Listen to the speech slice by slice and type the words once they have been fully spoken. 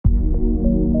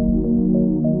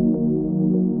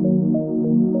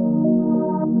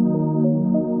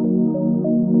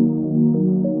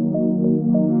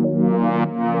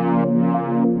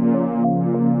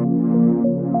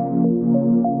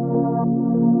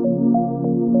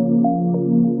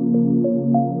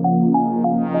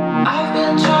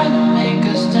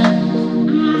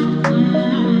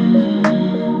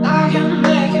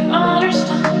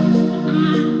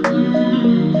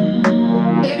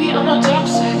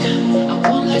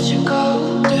let you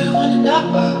go. Do you wanna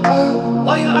know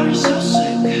why you are so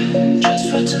sick?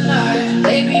 Just for tonight,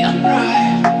 baby, I'm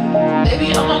right. Baby,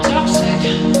 I'm not toxic.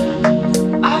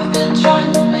 I've been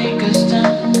trying to make a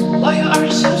stand. Why you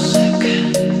are so sick?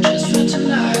 Just for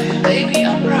tonight, baby,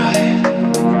 I'm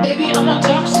right. Baby, I'm not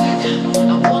toxic.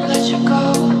 I won't let you go.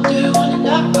 Do you wanna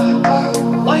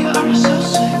know why you are so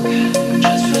sick?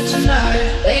 Just for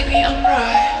tonight, baby, I'm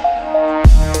right.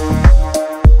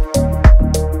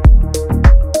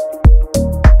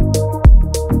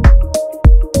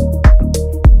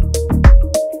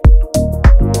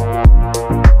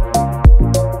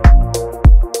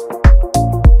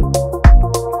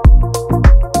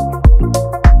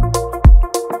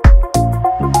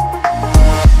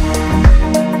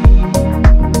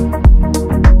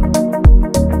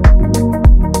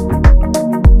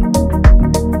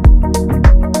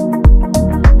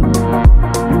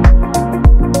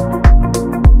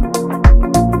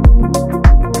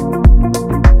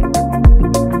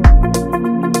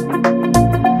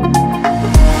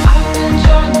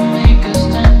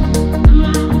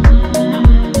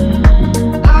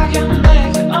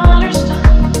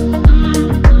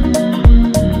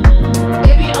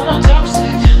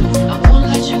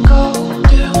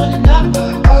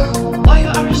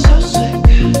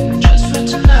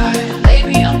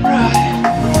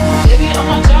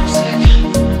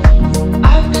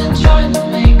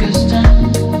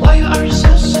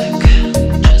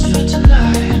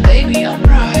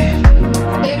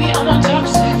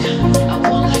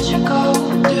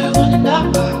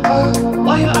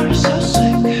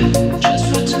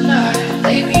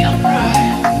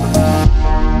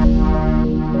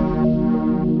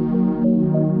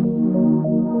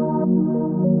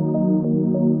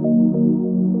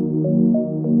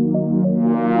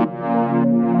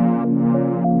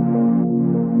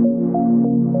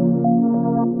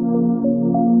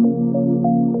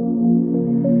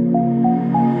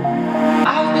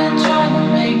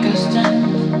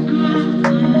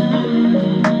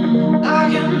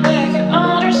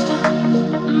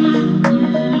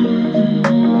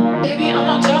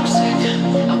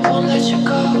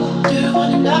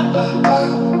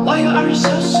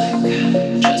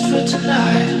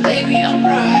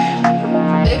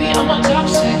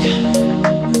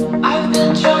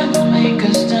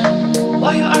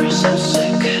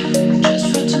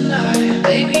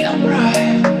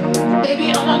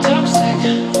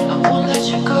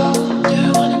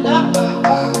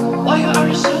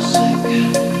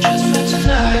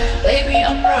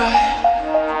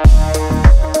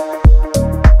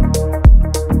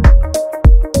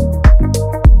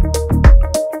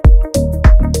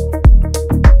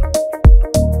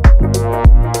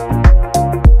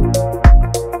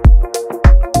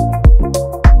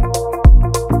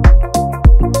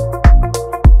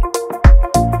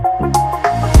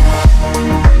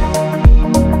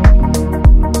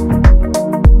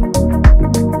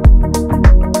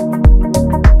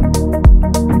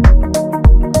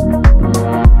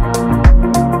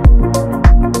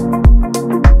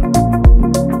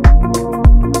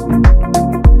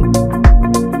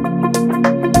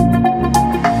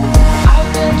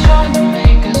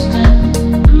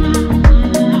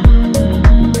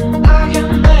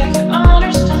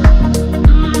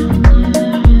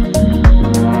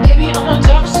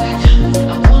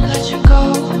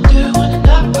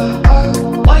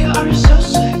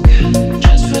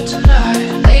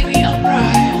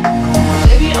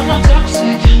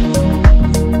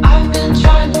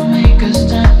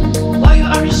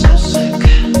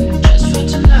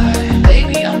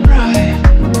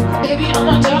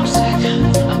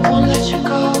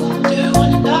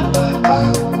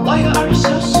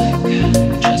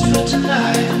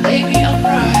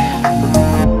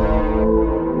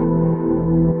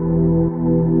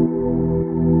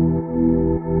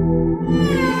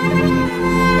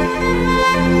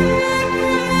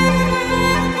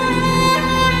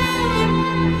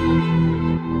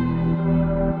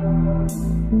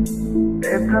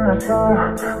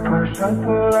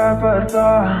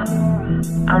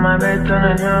 Ama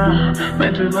betonanya,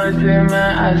 metrobusime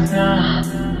asnya.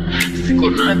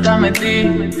 Sigurno da me ti,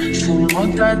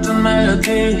 sumota tu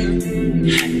melodi.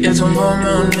 Ja som var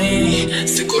med honi,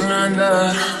 sigurno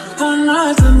andar. One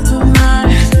night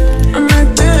tonight, I'm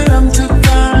at to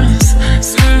dance.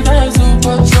 Sluta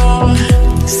super tall,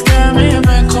 scare me and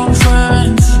make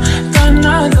conference. One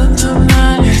night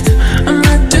tonight, I'm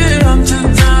at to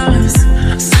dance.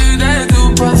 Sluta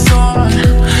super tall,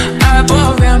 I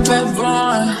bought them bad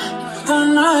boy.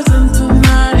 One night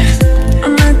tonight,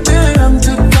 I'm at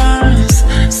to dance.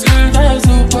 Sluta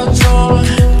super tall,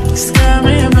 scare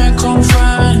me and make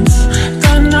conference.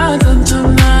 One night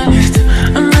tonight,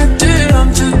 I'm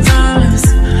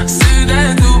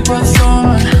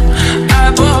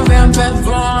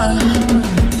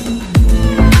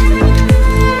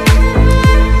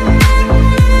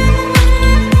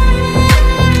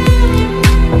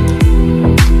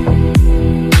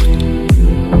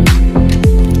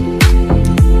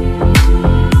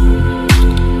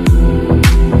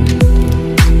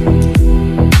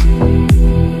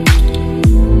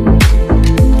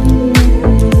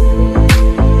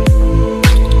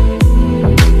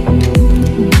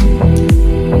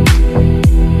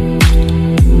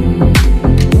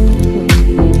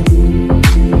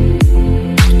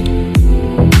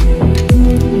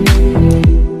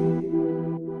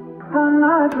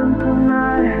Another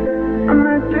tonight, I'm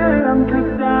ready, I'm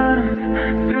to dance.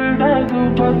 Through the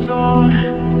deephouse,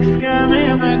 scare me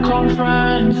and make all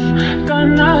friends.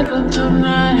 Another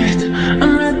tonight,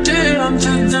 I'm ready, I'm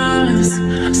to dance.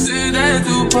 Through the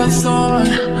deephouse,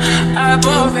 I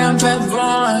above and bed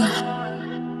one.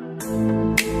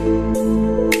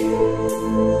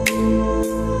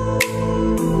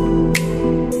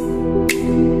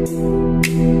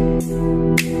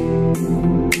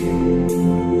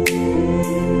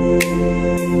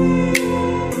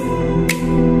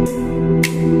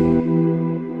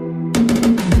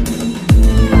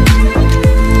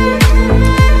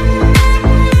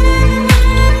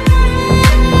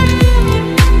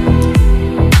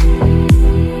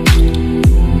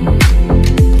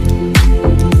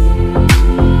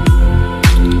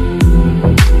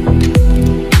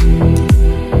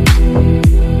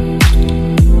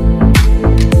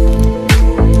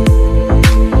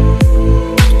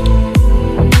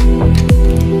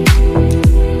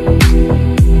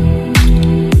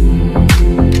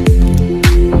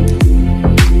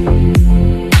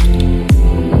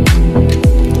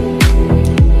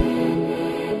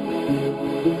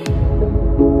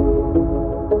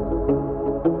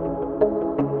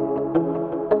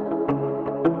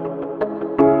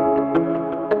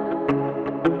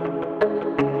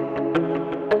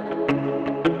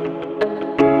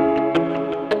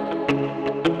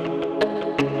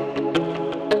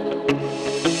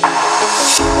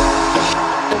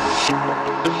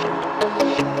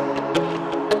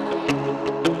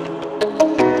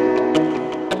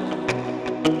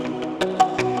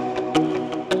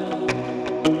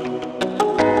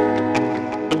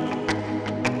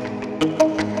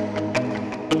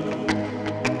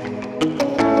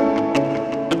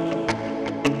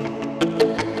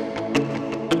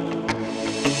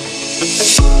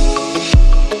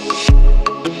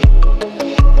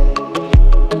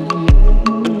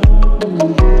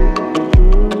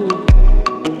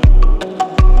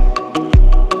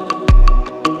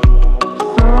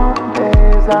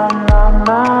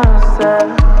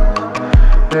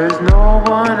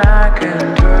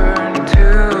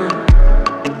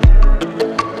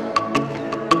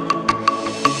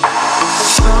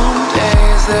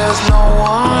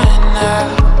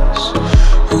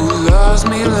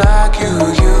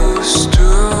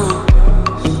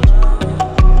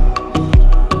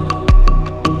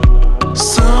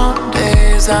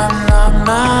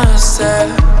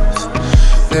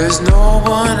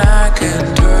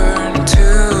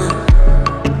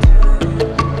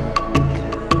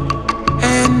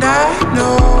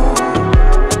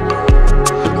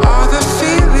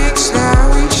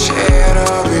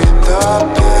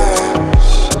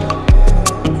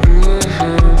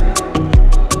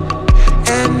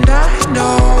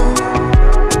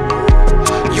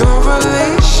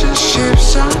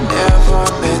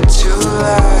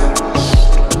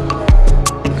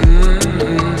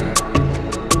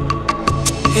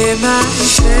 It might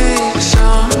take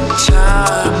some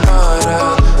time, but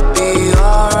I'll be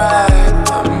alright.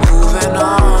 I'm moving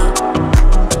on,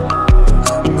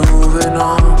 I'm moving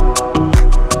on.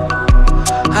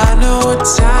 I know at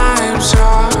times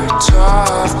are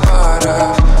tough, but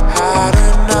I've had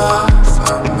enough.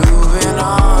 I'm moving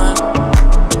on,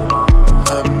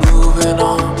 I'm moving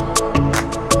on.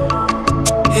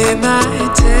 It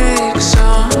might take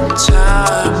some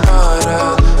time, but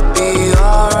I'll